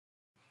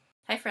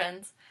Hi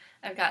friends,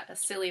 I've got a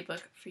silly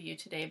book for you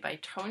today by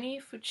Tony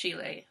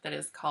Fucile that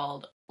is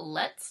called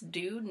Let's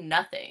Do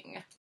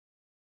Nothing.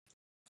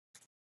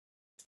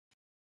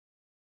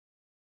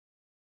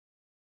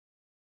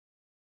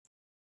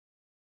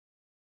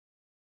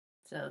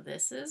 So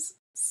this is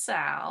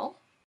Sal,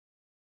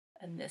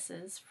 and this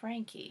is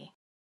Frankie.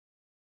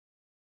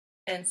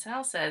 And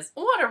Sal says,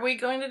 "What are we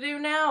going to do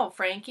now,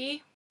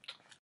 Frankie?"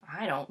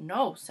 "I don't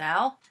know,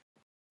 Sal."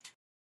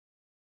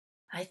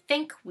 "I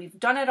think we've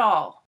done it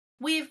all.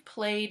 We've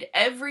played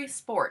every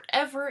sport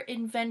ever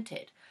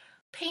invented,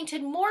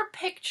 painted more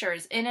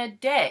pictures in a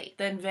day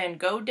than Van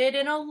Gogh did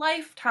in a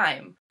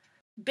lifetime,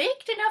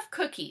 baked enough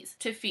cookies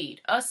to feed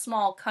a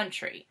small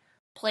country,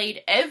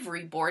 played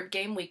every board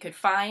game we could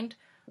find,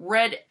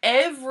 read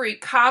every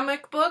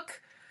comic book.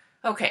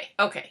 Okay,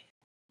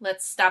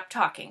 let's stop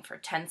talking for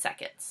 10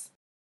 seconds.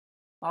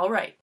 All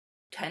right,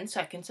 10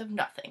 seconds of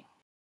nothing.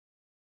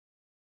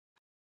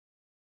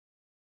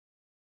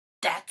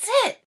 That's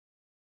it!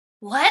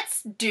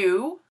 Let's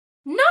do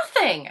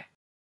nothing!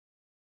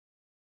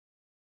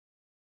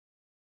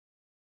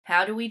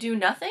 How do we do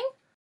nothing?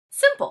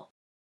 Simple.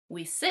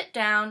 We sit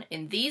down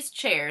in these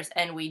chairs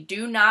and we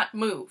do not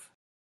move.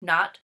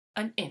 Not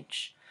an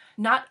inch.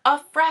 Not a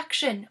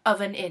fraction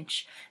of an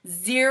inch.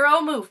 Zero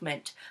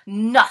movement.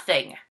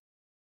 Nothing.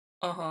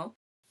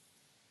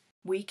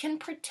 We can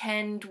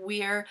pretend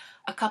we're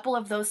a couple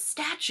of those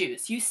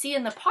statues you see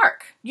in the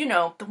park. You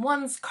know, the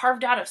ones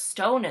carved out of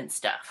stone and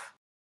stuff.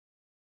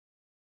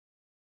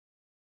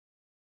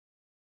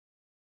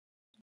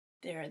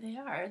 There they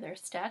are. They're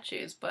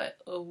statues, but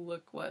oh,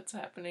 look what's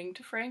happening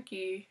to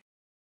Frankie.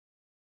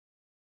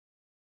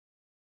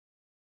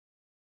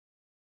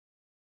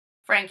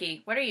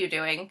 Frankie, what are you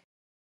doing?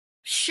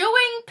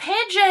 Shooing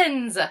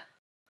pigeons!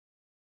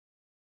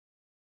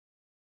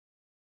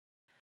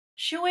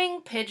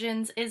 Shooing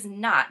pigeons is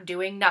not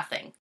doing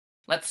nothing.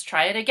 Let's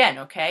try it again,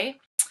 okay?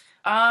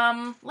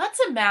 Let's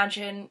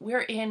imagine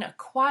we're in a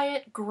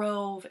quiet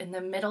grove in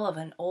the middle of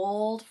an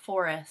old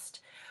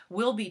forest.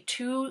 We'll be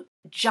two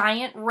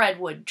giant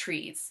redwood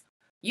trees.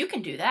 You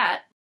can do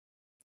that.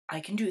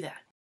 I can do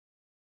that.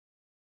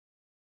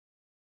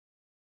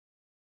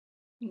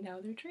 Now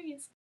they're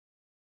trees.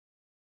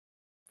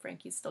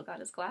 Frankie's still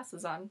got his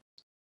glasses on.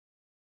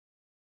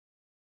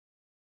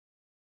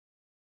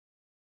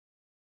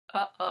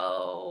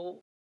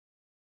 Uh-oh.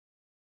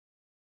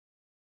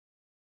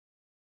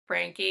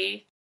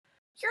 Frankie,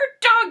 your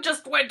dog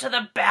just went to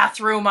the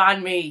bathroom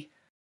on me.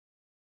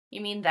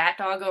 You mean that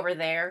dog over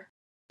there?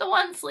 The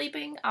one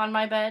sleeping on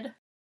my bed?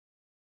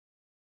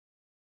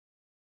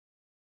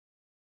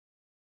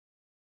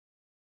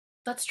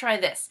 Let's try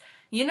this.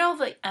 You know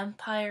the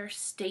Empire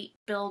State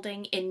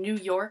Building in New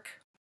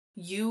York?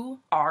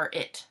 You are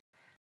it.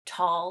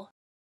 Tall,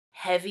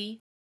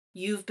 heavy.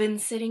 You've been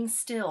sitting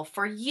still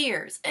for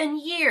years and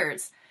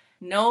years.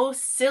 No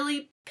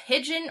silly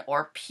pigeon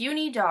or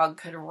puny dog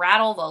could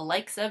rattle the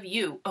likes of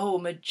you, oh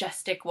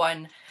majestic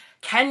one.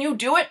 Can you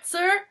do it,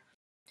 sir?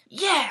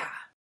 Yeah!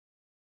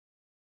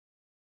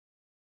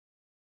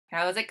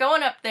 How's it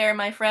going up there,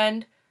 my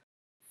friend?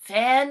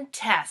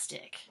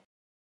 Fantastic.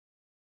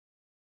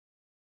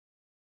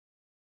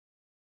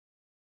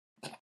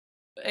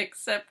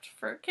 Except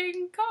for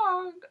King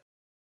Kong.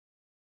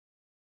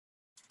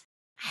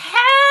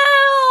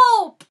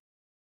 Help!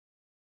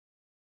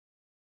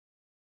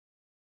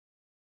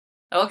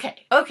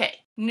 Okay,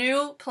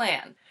 new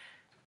plan.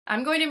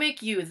 I'm going to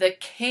make you the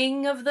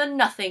king of the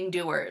nothing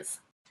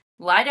doers.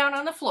 Lie down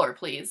on the floor,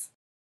 please.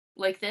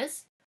 Like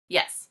this?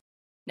 Yes.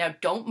 Now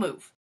don't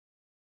move.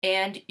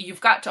 And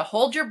you've got to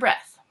hold your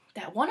breath.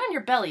 That one on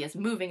your belly is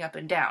moving up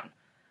and down.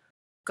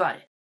 Got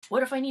it.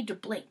 What if I need to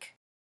blink?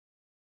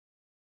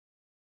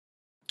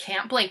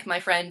 Can't blink, my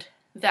friend.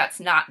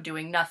 That's not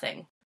doing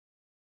nothing.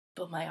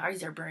 But my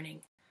eyes are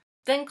burning.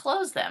 Then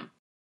close them.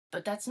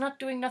 But that's not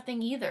doing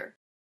nothing either.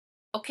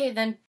 Okay,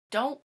 then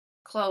don't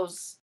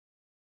close.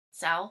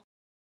 Sal?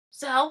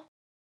 Sal?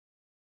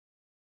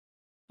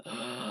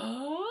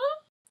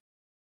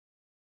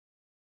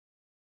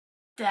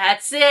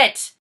 That's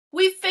it!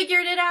 We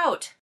figured it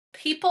out!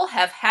 People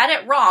have had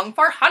it wrong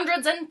for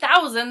hundreds and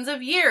thousands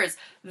of years.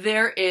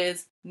 There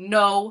is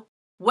no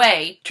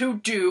way to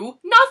do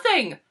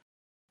nothing.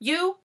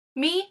 You,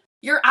 me,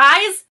 your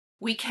eyes,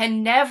 we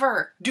can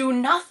never do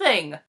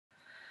nothing.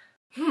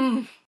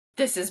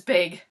 This is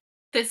big.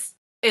 This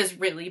is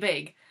really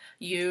big.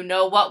 You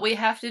know what we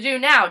have to do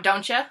now,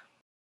 don't you?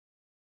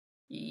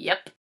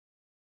 Yep.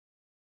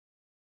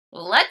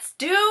 Let's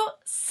do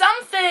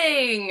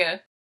something!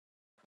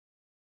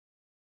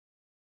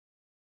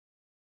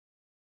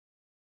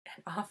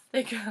 And off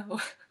they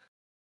go.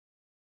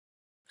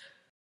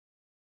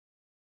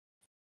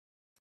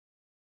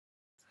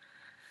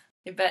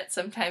 I bet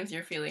sometimes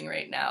you're feeling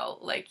right now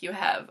like you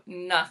have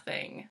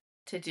nothing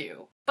to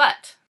do.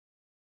 But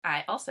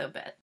I also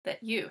bet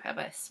that you have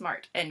a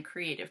smart and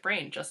creative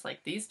brain just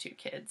like these two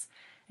kids.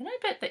 And I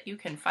bet that you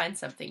can find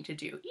something to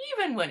do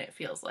even when it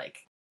feels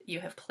like you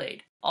have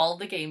played all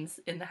the games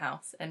in the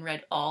house and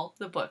read all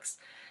the books.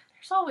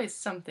 There's always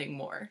something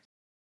more.